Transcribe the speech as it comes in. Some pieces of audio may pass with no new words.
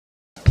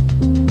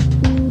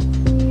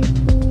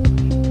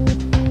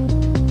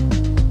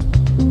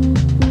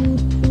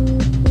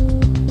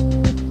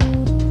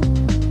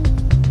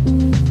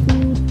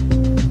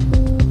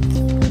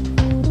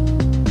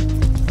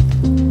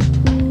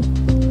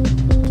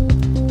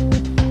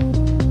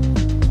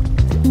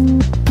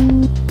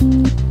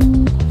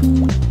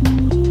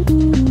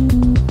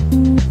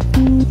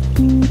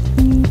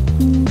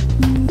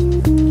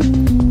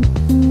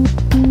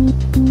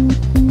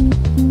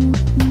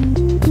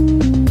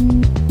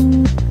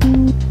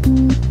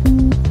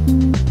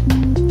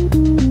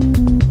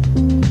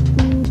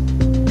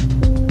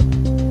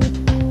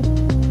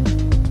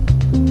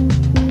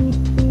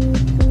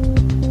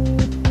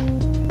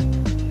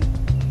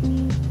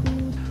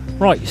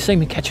you see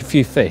me catch a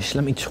few fish,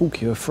 let me talk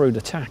you through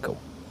the tackle.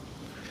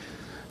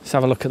 Let's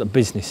have a look at the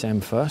business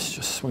end first,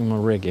 just swing my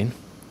rig in.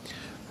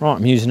 Right,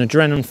 I'm using a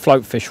Drennan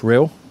floatfish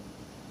reel,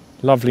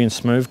 lovely and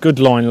smooth, good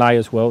line lay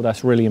as well,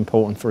 that's really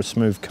important for a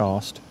smooth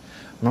cast.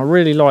 And I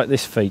really like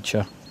this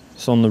feature,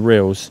 it's on the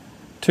reels,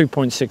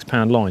 2.6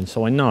 pound line,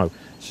 so I know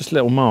it's just a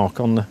little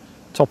mark on the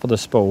top of the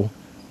spool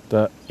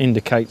that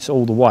indicates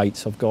all the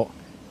weights I've got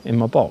in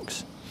my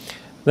box.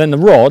 Then the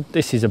rod,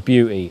 this is a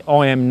beauty,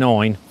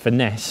 IM9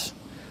 Finesse,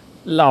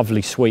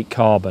 lovely sweet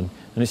carbon,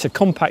 and it's a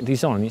compact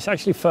design. It's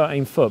actually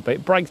 13 foot, but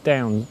it breaks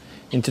down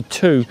into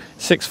two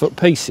 6 foot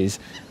pieces,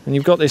 and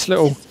you've got this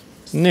little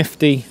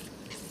nifty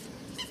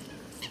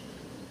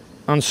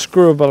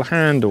unscrewable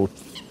handle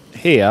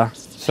here,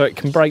 so it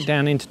can break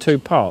down into two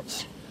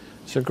parts.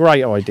 It's a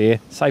great idea,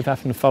 save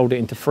having to fold it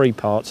into 3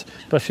 parts,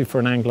 especially for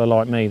an angler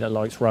like me that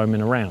likes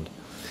roaming around.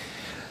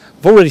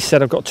 I've already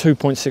said I've got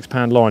 2.6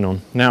 pound line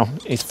on. Now,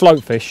 it's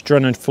floatfish,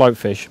 Drennan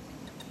floatfish,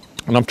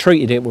 and I've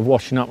treated it with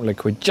washing up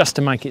liquid just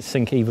to make it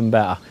sink even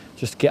better,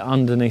 just to get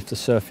underneath the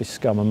surface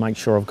scum and make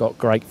sure I've got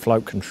great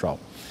float control.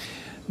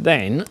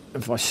 Then,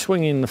 if I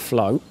swing in the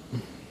float,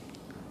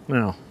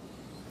 now,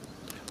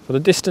 for the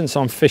distance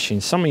I'm fishing,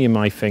 some of you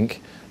may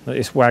think that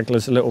this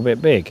Waggler's a little bit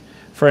big.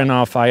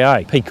 3.5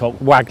 AA, Peacock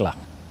Waggler.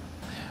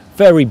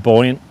 Very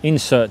buoyant,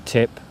 insert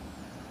tip,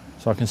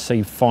 so I can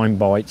see fine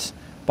bites.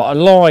 But I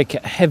like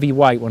heavy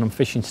weight when I'm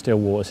fishing still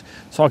waters,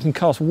 so I can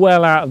cast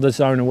well out of the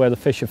zone of where the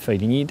fish are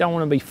feeding. You don't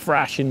want to be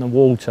thrashing the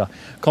water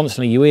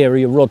constantly. You hear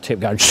your rod tip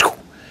going,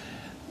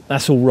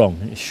 that's all wrong.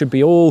 It should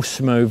be all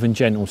smooth and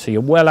gentle, so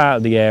you're well out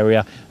of the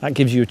area. That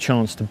gives you a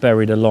chance to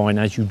bury the line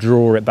as you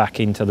draw it back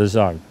into the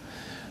zone.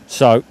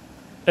 So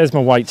there's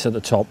my weights at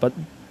the top, but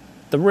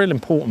the real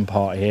important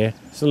part here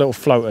is the little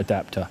float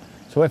adapter.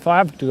 So if I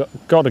have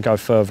got to go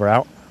further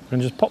out, I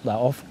can just pop that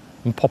off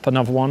and pop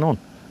another one on.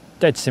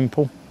 Dead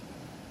simple.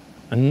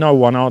 And no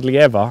one hardly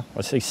ever,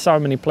 I see so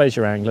many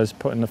pleasure anglers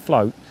putting the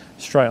float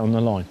straight on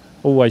the line.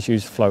 Always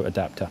use the float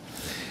adapter.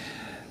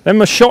 Then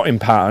my shotting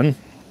pattern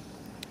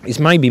is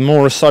maybe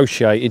more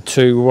associated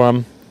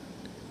to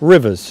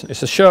rivers.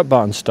 It's a shirt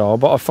button style,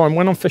 but I find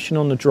when I'm fishing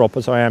on the drop,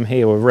 as I am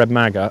here with red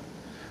maggot,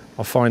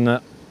 I find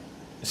that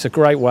it's a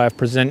great way of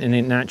presenting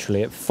it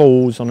naturally. It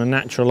falls on a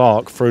natural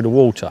arc through the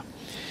water.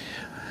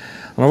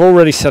 And I've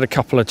already said a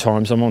couple of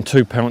times I'm on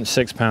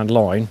 2.6 pound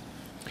line,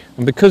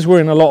 and because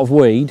we're in a lot of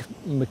weed,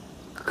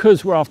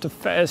 because we're after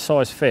fair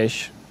sized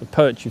fish, the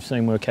perch you've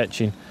seen we're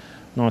catching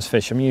nice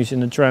fish, I'm using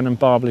the Drennan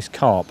barbless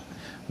carp,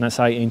 and that's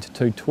 18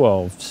 to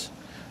 212s.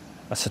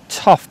 That's a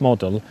tough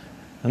model,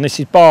 and this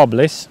is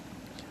barbless,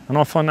 and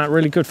I find that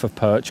really good for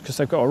perch because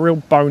they've got a real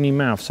bony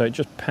mouth, so it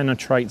just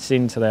penetrates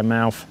into their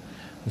mouth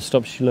and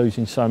stops you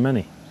losing so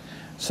many.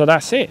 So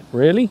that's it,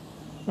 really.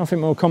 Nothing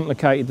more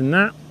complicated than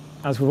that.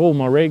 As with all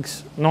my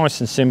rigs,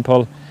 nice and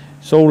simple.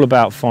 It's all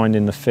about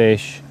finding the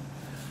fish,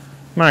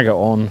 maggot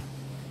on,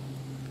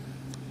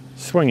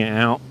 swing it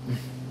out,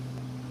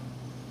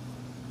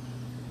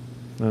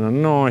 and a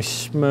nice,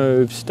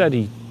 smooth,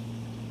 steady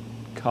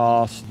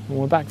cast, and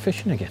we're back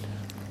fishing again.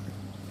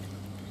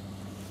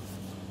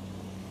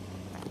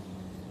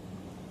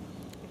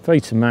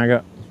 Feed some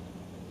maggot.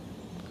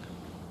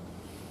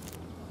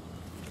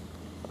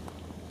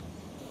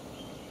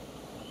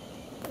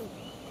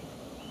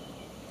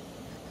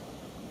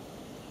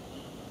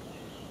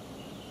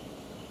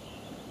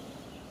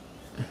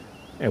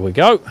 There we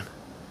go.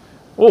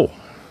 Oh,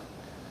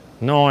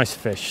 nice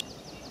fish.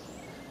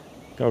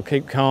 Gotta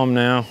keep calm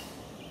now.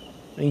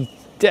 He's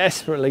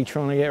desperately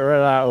trying to get rid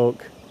of that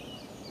hook.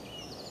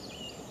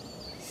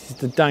 This is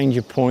the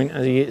danger point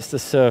as he hits the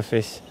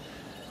surface.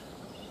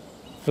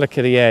 Flick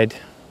of the head,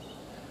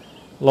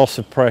 loss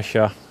of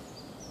pressure,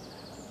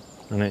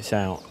 and it's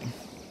out.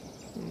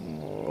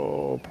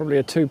 Oh, probably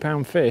a 2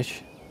 pound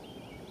fish.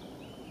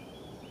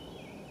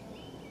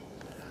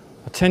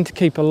 I tend to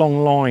keep a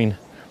long line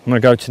when I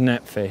go to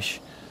net fish,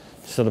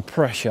 so the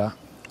pressure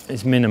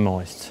is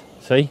minimised.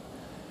 See?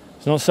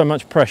 There's not so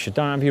much pressure.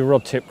 Don't have your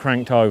rod tip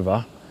cranked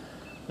over,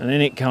 and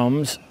in it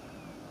comes,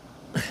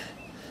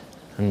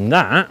 and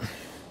that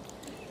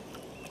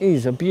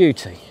is a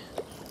beauty.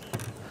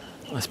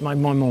 That's made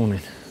my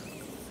morning.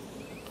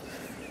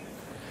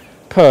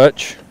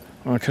 Perch,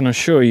 I can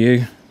assure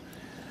you,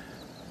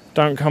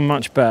 don't come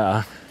much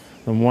better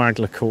than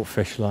Waggler caught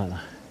fish like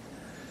that.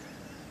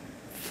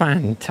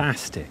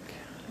 Fantastic.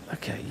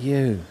 Look at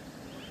you.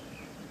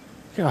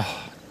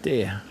 Oh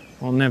dear,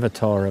 I'll never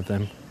tire of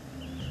them.